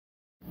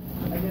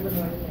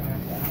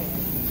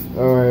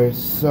Okay,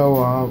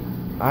 so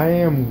I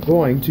am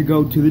going to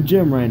go to the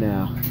gym right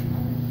now,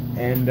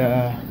 and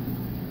I'm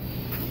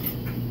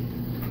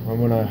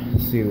gonna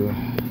see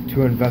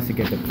to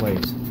investigate the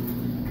place.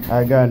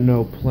 I got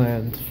no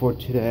plans for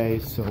today,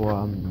 so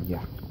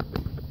yeah.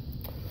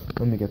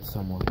 Let me get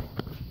someone.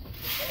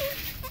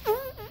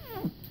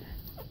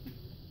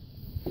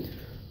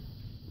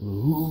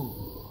 Ooh.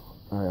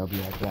 Alright, I'll be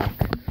right back.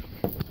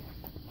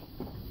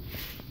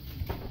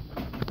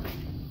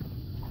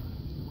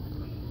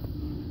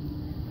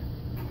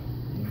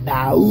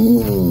 Now.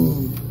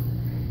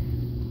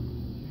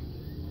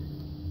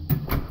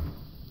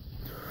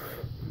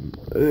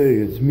 Hey,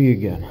 it's me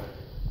again.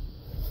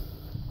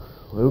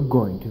 We're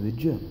going to the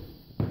gym.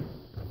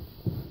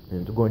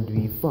 And it's going to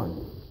be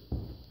fun.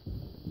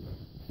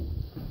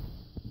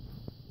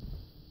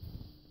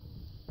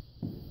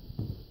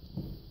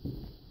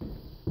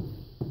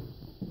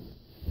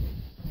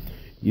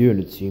 You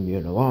haven't seen me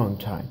in a long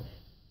time.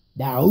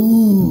 Now,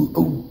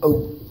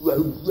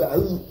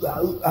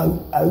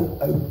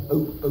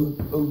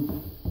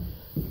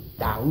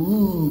 now,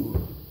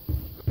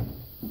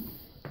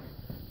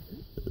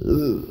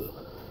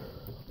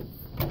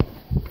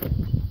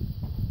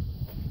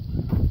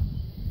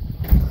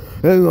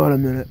 hang on a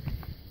minute.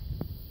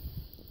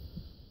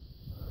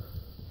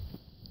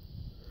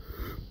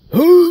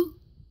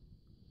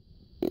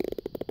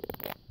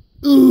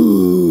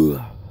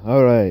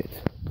 All right.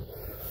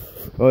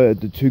 Oh yeah,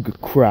 the took a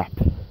crap.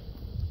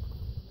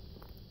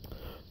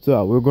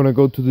 So we're gonna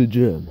go to the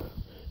gym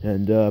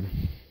and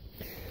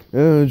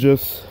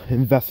just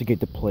investigate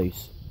the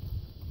place.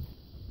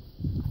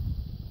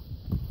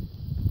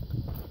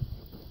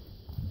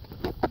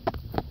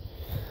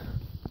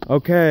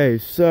 Okay,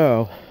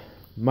 so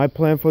my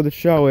plan for the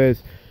show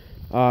is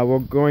we're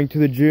going to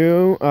the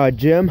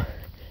gym,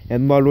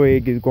 and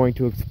Ludwig is going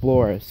to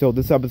explore. So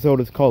this episode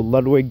is called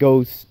Ludwig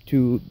Goes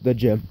to the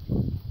Gym.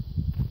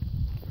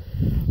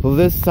 So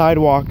this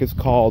sidewalk is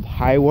called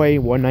Highway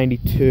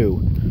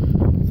 192.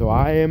 So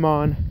I am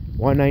on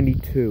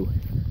 192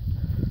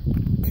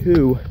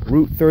 to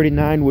Route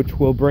 39, which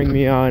will bring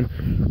me on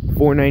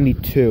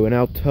 492. And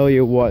I'll tell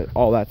you what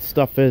all that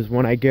stuff is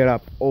when I get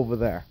up over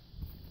there.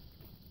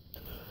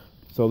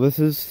 So this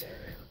is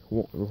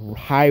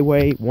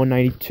Highway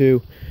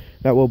 192.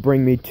 That will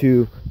bring me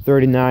to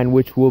 39,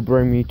 which will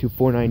bring me to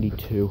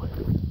 492.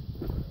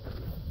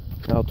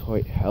 I'll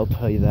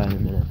tell you that in a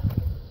minute.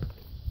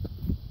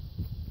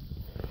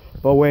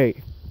 But wait,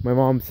 my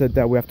mom said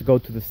that we have to go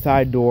to the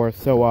side door,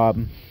 so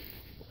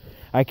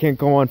I can't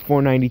go on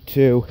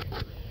 492.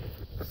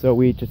 So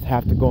we just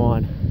have to go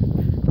on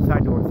the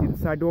side door. See the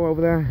side door over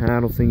there? I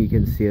don't think you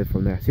can see it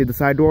from there. See the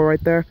side door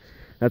right there?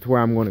 That's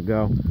where I'm gonna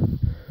go.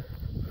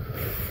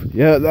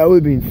 Yeah, that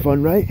would be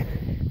fun, right?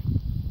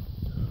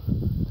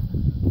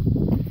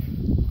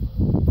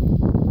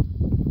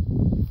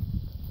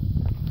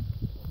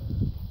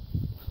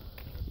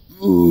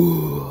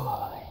 Ooh.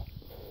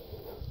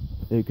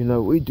 I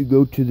cannot wait to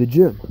go to the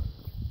gym.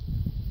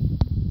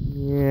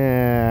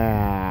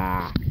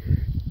 Yeah.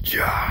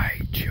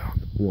 Jai Junk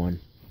 1.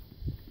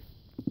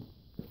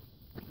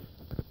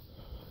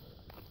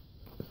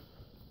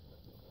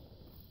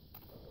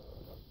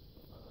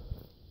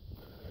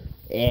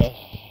 Oh.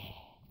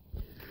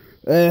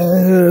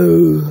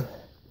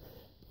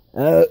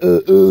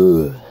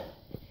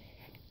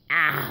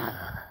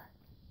 Ah.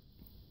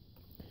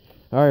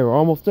 Alright, we're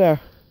almost there.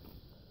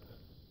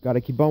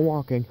 Gotta keep on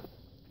walking.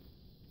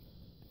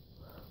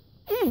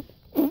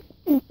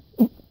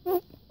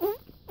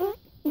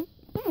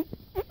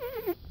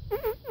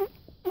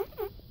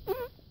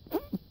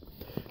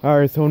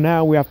 Alright, so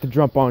now we have to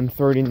jump on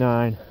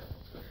 39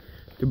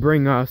 to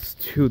bring us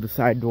to the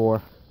side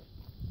door.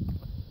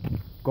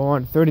 Go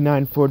on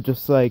 39 for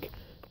just like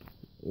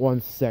 1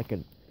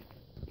 second.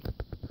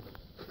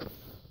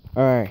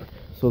 Alright,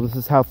 so this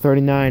is how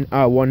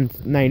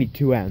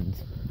 192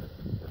 ends.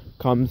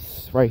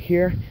 Comes right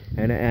here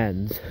and it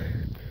ends.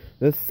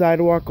 This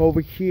sidewalk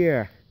over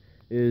here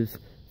is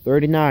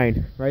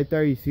 39. Right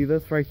there, you see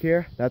this right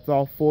here? That's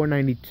all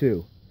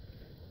 492.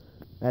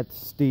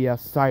 That's the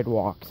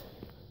sidewalks.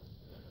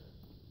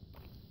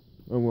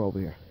 And we're over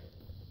here.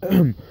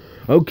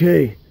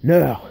 Okay,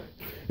 now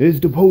is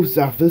the post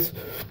office.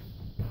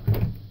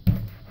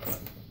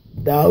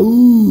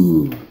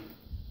 We're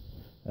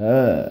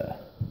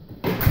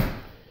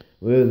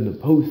in the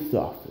post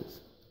office.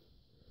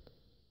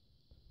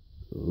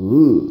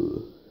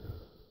 Ooh.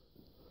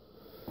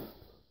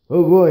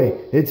 Oh boy,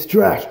 it's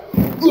trash.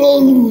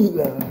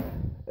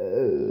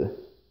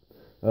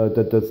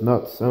 That does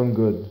not sound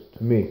good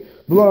to me.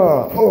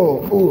 Blah.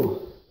 Oh.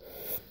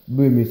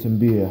 Bring me some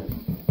beer.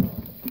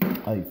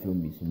 I feel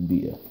me some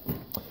beer.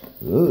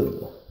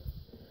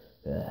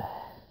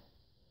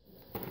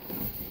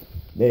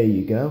 There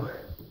you go.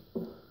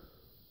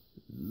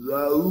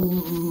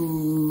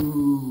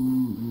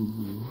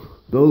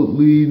 Don't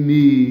leave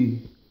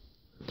me.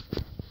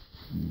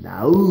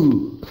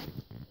 No.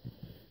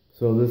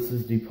 So this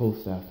is the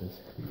post office.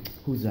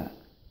 Who's that?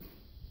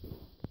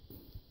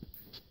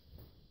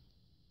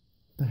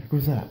 The heck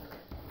was that?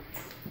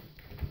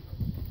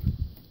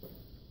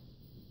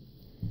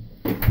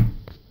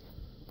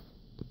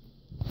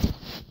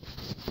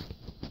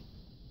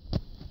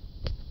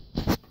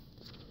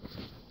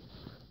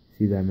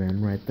 See that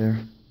man right there?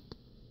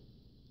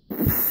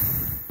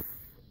 This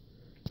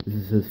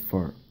is his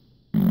fart.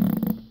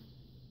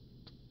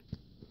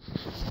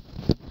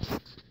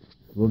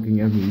 Looking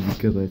at me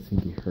because I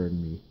think he heard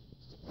me.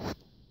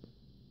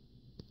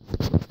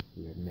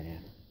 Weird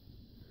man.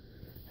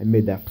 I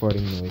made that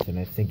farting noise and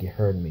I think he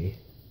heard me.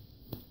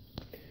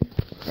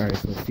 Alright,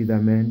 so see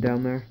that man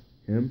down there?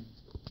 Him?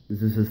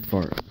 This is his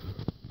fart.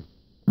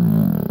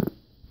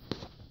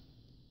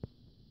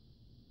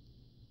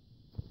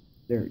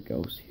 There it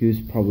goes. He was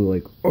probably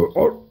like,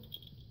 oh.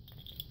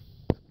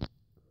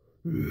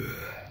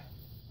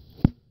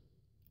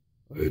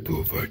 I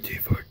do farty.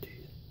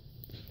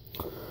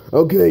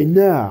 Okay,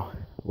 now,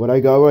 what I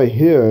got right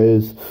here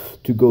is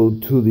to go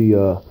to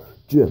the,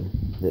 gym.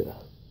 Yeah.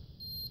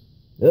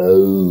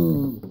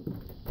 Oh!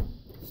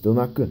 Still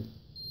not good.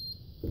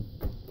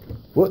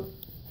 What?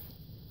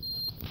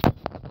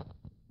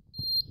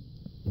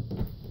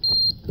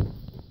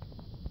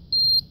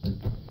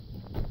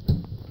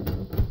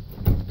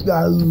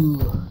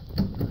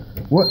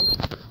 What?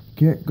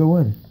 Can't go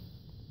in.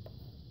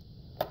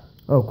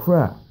 Oh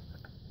crap.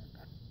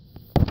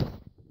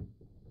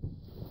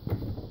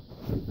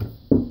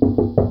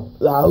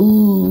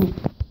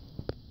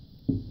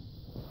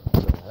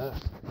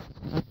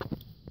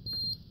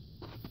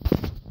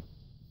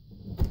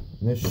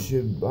 This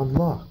should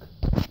unlock.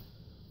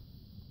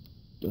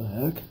 The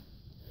heck?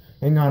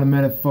 Hang on a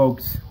minute,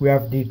 folks. We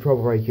have deep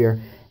trouble right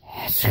here.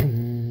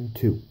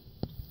 2.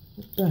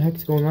 What the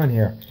heck's going on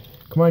here?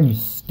 Come on, you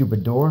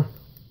stupid door.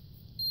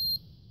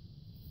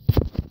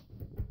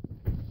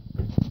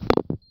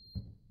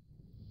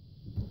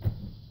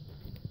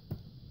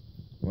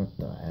 What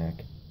the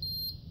heck?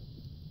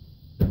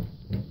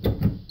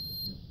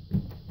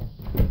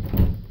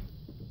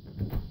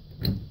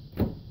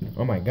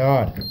 Oh my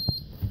god.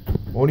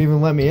 Won't even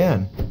let me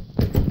in.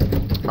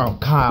 Oh,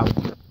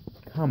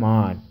 come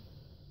on.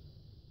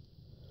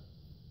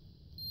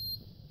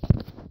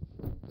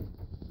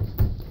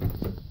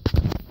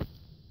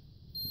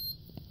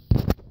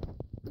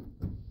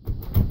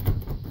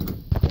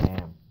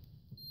 Damn.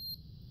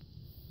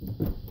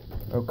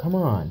 Oh, come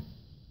on.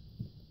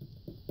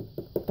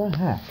 What the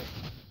heck?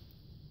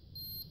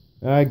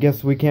 I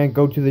guess we can't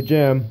go to the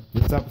gym.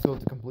 This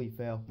episode's a complete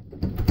fail.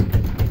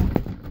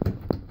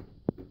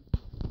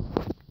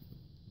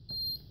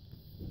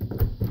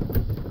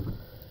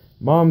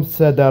 Mom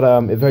said that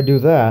if I do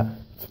that,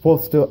 it's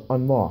supposed to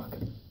unlock.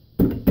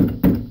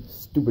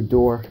 Stupid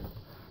door.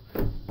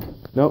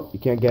 Nope, you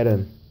can't get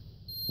in.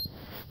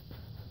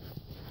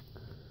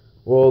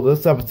 Well,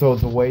 this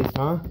episode's a waste,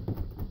 huh?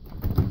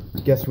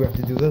 Guess we have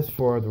to do this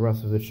for the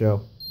rest of the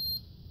show.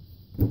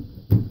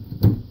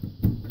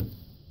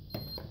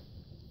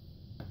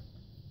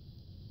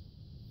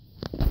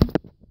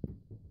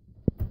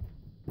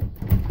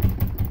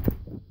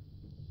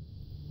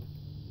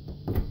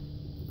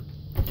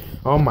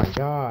 Oh my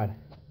god.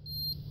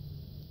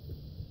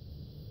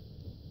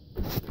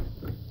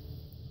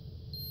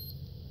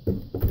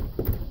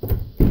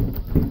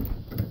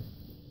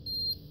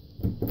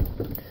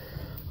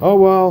 Oh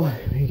well,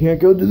 you can't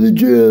go to the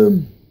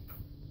gym.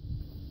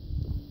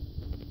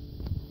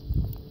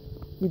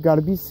 You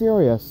gotta be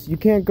serious. You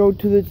can't go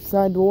to the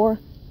side door?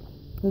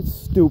 That's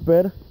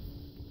stupid.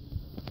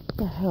 What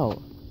the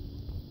hell?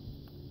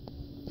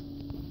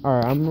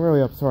 Alright, I'm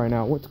really upset right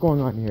now. What's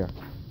going on here?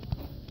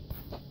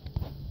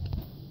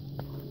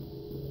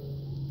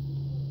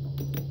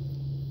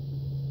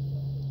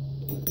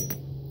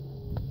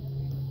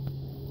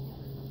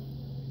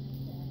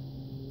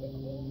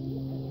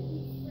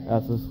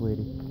 That's a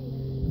sweetie.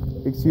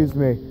 Excuse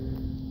me.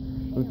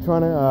 I'm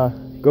trying to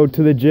go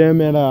to the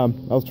gym and I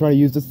was trying to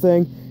use this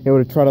thing. It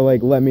would try to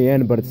like let me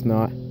in, but it's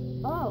not.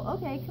 Oh,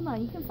 okay. Come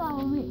on, you can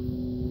follow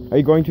me. Are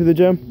you going to the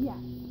gym? Yeah.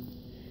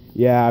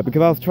 Yeah,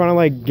 because I was trying to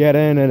like get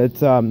in and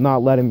it's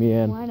not letting me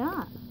in. Why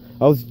not?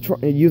 I was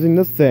using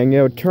this thing.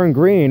 It would turn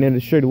green and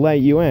it should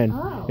let you in.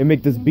 Oh. It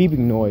make this beeping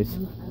noise.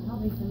 I'm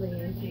helping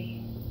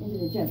somebody into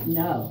the gym.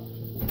 No.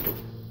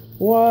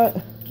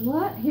 What?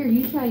 What? Here,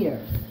 you try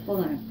yours.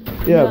 Hold on.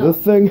 Yeah, No.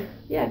 this thing.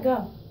 Yeah,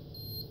 go.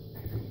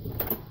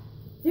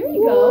 There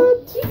you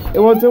go. It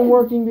wasn't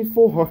working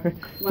before.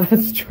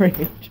 That's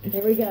strange.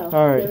 There we go.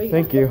 Alright,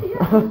 thank you.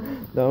 Yeah.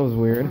 That was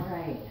weird.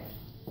 Alright.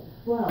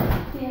 Well,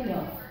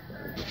 Daniel.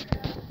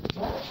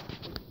 What?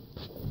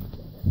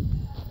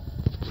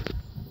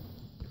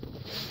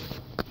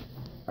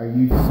 Are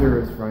you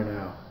serious right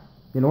now?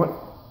 You know what?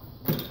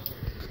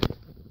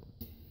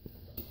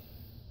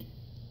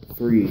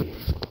 3.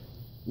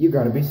 You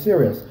gotta be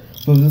serious.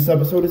 So this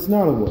episode is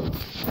not a waste.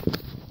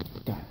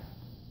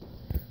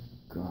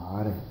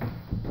 God.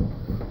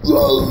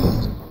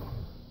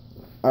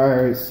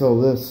 Alright, so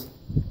this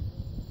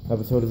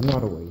episode is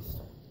not a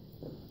waste.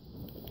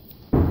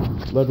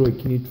 Ludwig,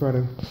 can you try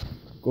to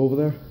go over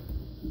there?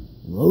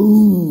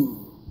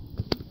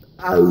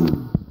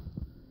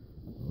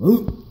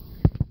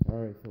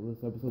 Alright, so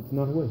this episode's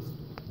not a waste.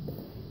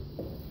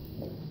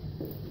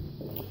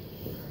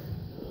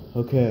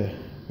 Okay,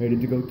 ready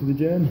to go to the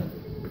gym?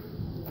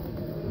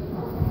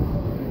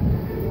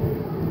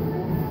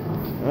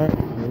 Alright,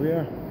 here we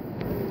are.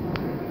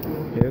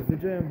 Here's the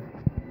gym.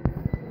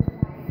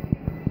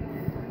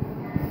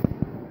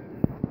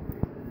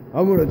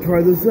 I'm gonna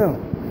try this out.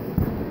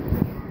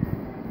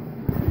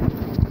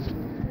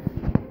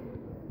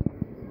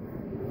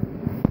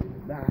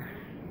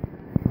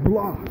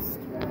 Blast.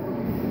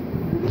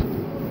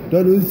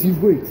 Done with these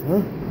weights,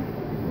 huh?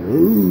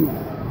 Ooh.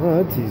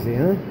 Oh, that's easy,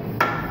 huh?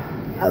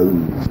 Oh.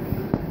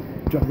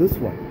 Try this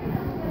one.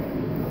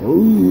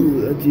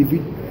 Oh, that's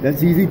easy.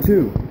 That's easy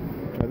too.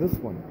 Try this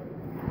one.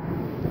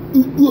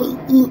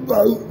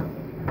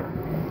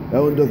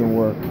 That one doesn't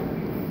work.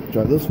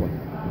 Try this one.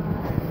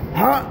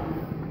 Ha!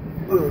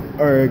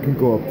 Alright, I can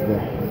go up to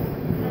there.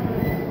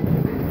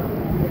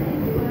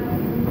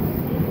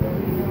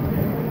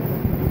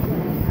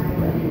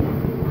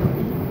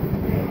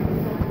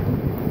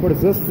 What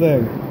is this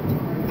thing?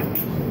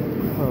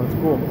 Oh, it's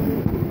cool.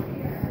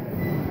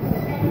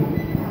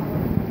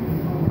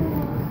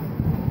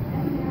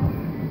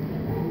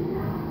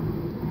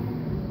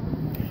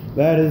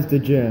 That is the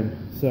gym.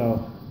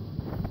 So,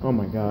 oh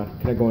my god,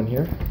 can I go in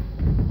here?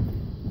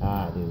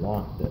 Ah, they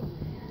locked it.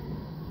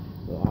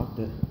 They locked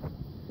it.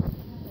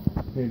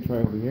 Let me try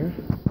over here.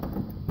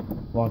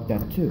 Lock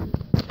that too.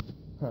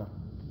 Huh.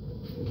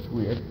 It's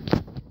weird.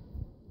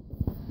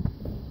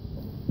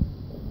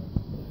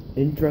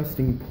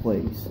 Interesting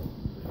place.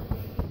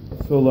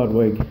 So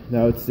Ludwig,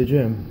 now it's the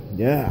gym.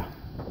 Yeah.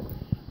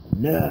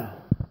 Now,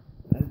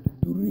 that's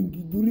the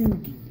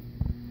drinky.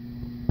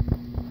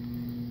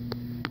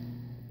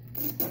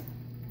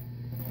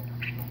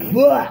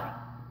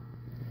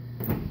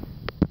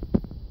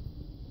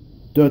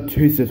 That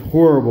tasted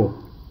horrible.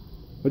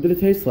 What did it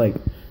taste like?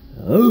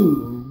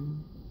 Oh.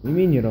 What do you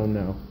mean you don't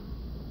know?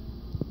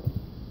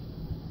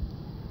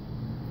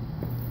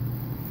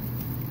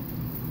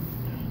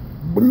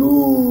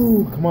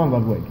 Blue. Come on,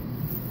 Ludwig.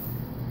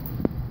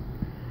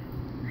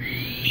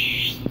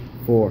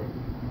 4.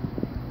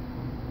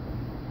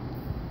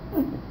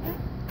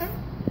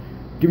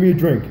 Give me a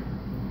drink.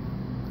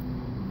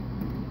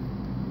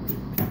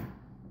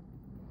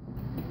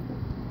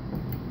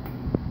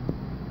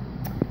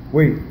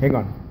 Wait, hang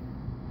on.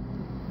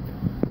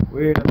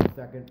 Wait a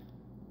second.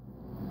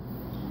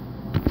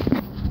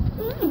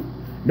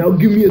 Now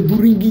give me a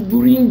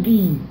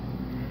drinky.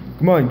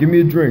 Come on, give me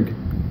a drink.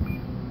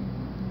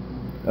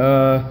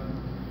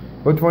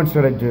 Which one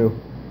should I do?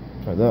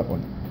 Try that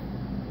one.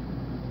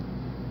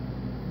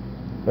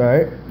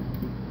 Alright.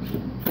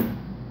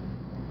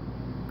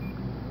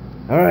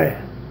 Alright,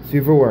 see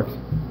if it works.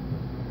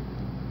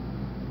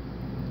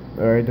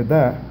 Alright, did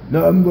that.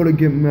 Now I'm gonna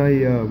get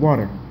my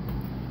water.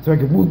 So I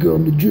can work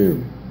on the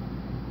gym.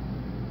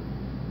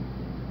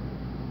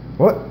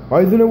 What?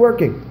 Why isn't it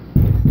working?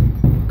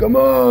 Come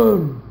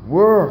on!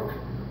 Work!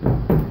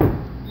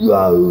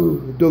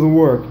 It doesn't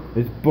work.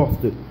 It's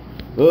busted.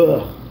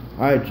 Ugh.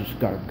 I just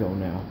gotta go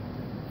now.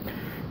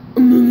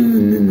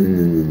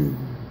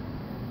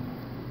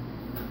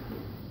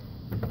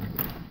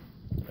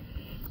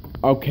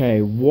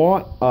 Okay,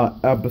 what a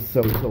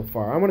episode so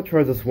far. I'm gonna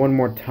try this one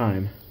more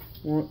time.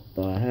 What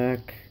the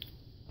heck?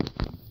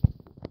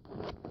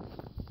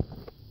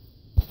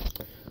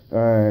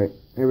 Alright,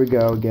 here we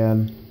go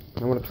again.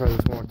 I'm gonna try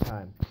this one more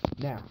time.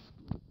 Now.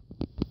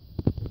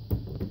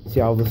 See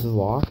how this is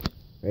locked?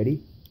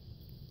 Ready?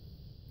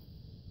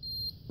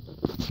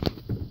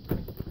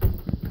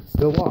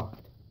 Still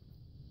locked.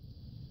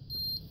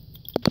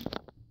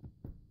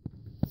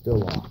 Still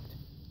locked.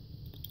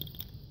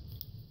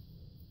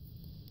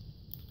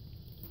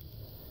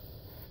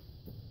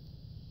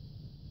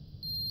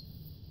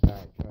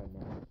 Alright, try it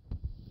now.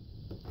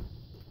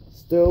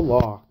 Still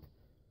locked.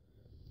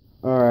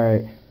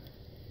 Alright.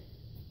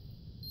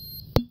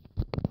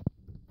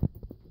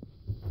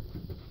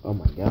 Oh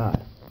my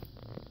god.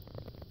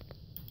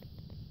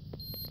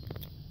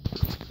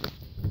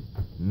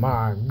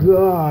 My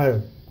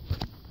god.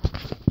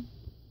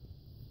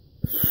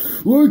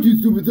 What, you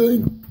stupid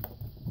thing?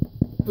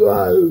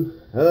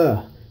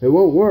 It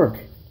won't work.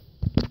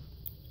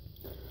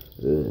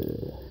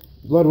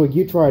 Ludwig,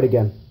 you try it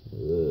again.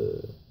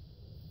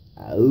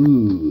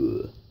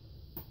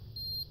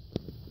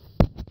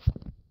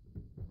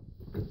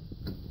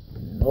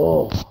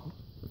 Oh.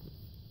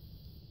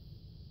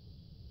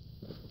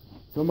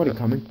 Somebody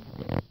coming.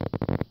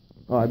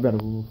 Oh, I better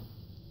move.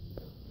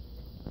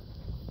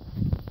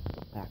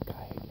 That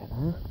guy again,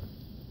 huh?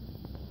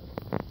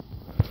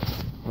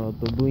 Oh,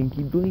 the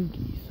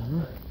blinkies,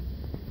 huh?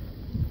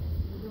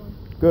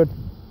 Good.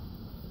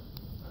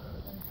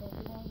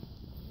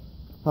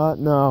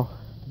 No.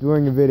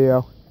 Doing a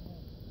video.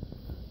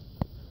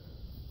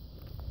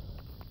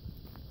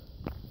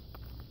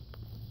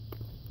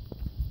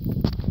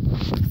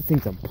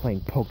 Thinks I'm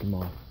playing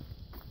Pokemon.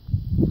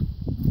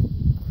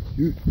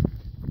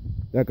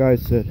 That guy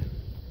said,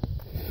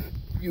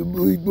 "You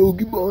play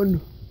Pokemon?"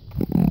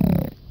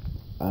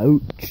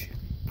 Ouch.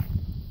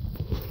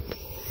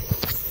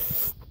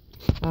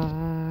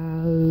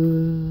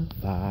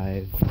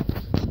 5.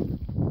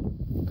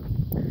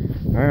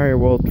 Alright,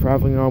 well,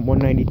 traveling on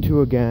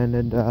 192 again,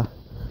 and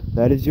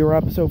that is your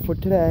episode for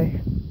today.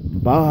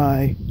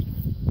 Bye.